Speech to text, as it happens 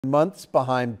Months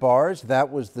behind bars. That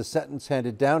was the sentence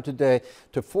handed down today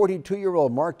to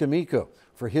 42-year-old Mark D'Amico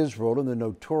for his role in the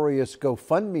notorious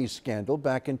GoFundMe scandal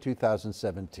back in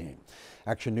 2017.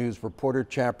 Action News reporter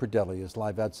Chad Pradelli is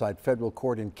live outside federal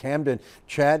court in Camden.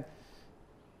 Chad,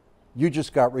 you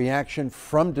just got reaction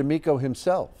from D'Amico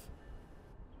himself.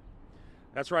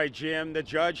 That's right, Jim. The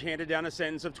judge handed down a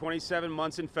sentence of 27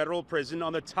 months in federal prison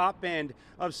on the top end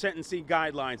of sentencing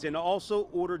guidelines and also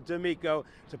ordered D'Amico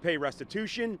to pay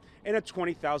restitution and a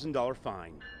 $20,000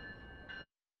 fine.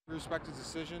 I respect his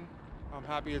decision. I'm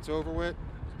happy it's over with.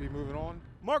 Let's be moving on.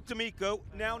 Mark D'Amico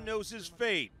now knows his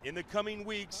fate. In the coming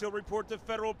weeks, he'll report to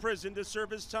federal prison to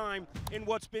serve his time in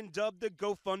what's been dubbed the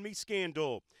GoFundMe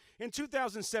scandal. In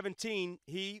 2017,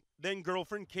 he, then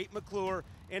girlfriend Kate McClure,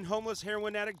 and homeless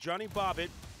heroin addict Johnny Bobbitt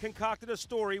concocted a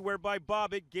story whereby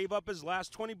Bobbitt gave up his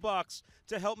last $20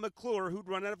 to help McClure, who'd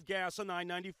run out of gas on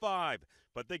I-95.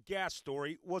 But the gas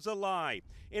story was a lie.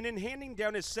 And in handing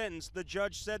down his sentence, the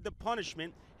judge said the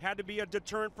punishment had to be a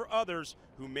deterrent for others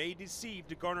who may deceive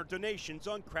to garner donations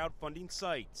on crowdfunding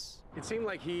sites. It seemed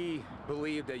like he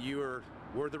believed that you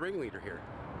were the ringleader here.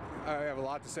 I have a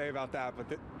lot to say about that,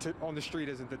 but on the street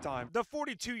isn't the time. The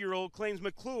 42-year-old claims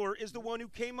McClure is the one who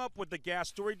came up with the gas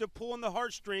story to pull on the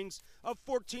heartstrings of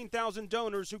 14,000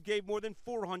 donors who gave more than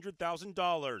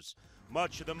 $400,000.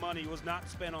 Much of the money was not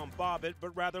spent on Bobbitt,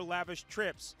 but rather lavish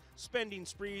trips, spending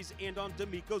sprees, and on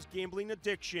D'Amico's gambling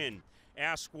addiction.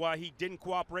 Asked why he didn't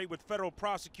cooperate with federal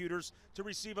prosecutors to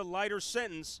receive a lighter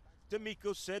sentence,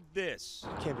 D'Amico said this.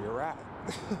 You can't be a rat.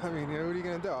 I mean, what are you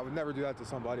going to do? I would never do that to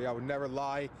somebody. I would never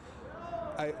lie.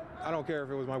 I don't care if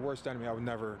it was my worst enemy. I would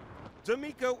never.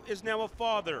 D'Amico is now a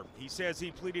father. He says he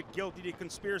pleaded guilty to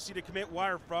conspiracy to commit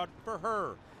wire fraud for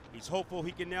her. He's hopeful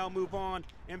he can now move on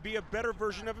and be a better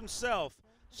version of himself.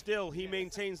 Still, he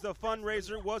maintains the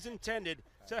fundraiser was intended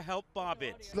to help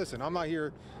Bobbitt. Listen, I'm not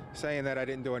here saying that I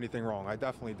didn't do anything wrong. I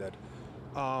definitely did.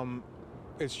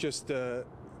 It's just the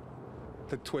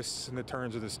twists and the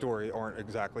turns of the story aren't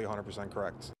exactly 100%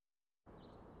 correct.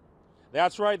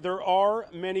 That's right. There are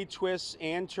many twists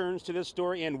and turns to this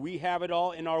story, and we have it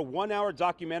all in our one-hour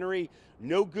documentary,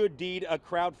 No Good Deed, a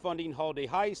crowdfunding holiday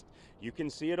heist. You can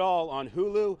see it all on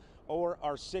Hulu or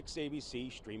our 6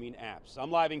 ABC streaming apps.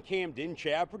 I'm live in Camden.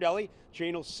 Chad Pradelli,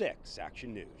 Channel 6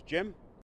 Action News. Jim?